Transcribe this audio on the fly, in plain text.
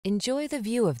Enjoy the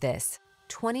view of this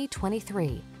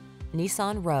 2023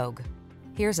 Nissan Rogue.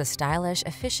 Here's a stylish,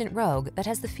 efficient Rogue that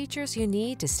has the features you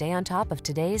need to stay on top of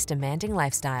today's demanding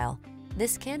lifestyle.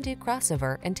 This can-do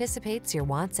crossover anticipates your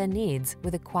wants and needs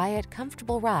with a quiet,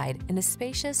 comfortable ride in a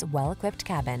spacious, well-equipped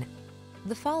cabin.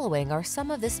 The following are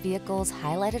some of this vehicle's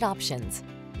highlighted options: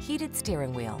 heated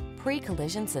steering wheel,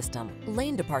 pre-collision system,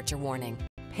 lane departure warning,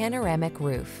 panoramic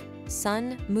roof,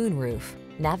 sun, moonroof,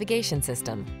 navigation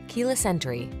system, keyless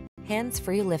entry,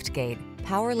 hands-free liftgate,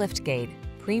 power liftgate,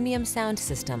 premium sound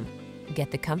system. Get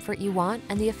the comfort you want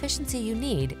and the efficiency you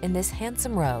need in this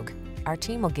handsome Rogue. Our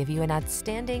team will give you an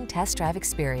outstanding test drive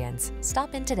experience.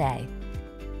 Stop in today.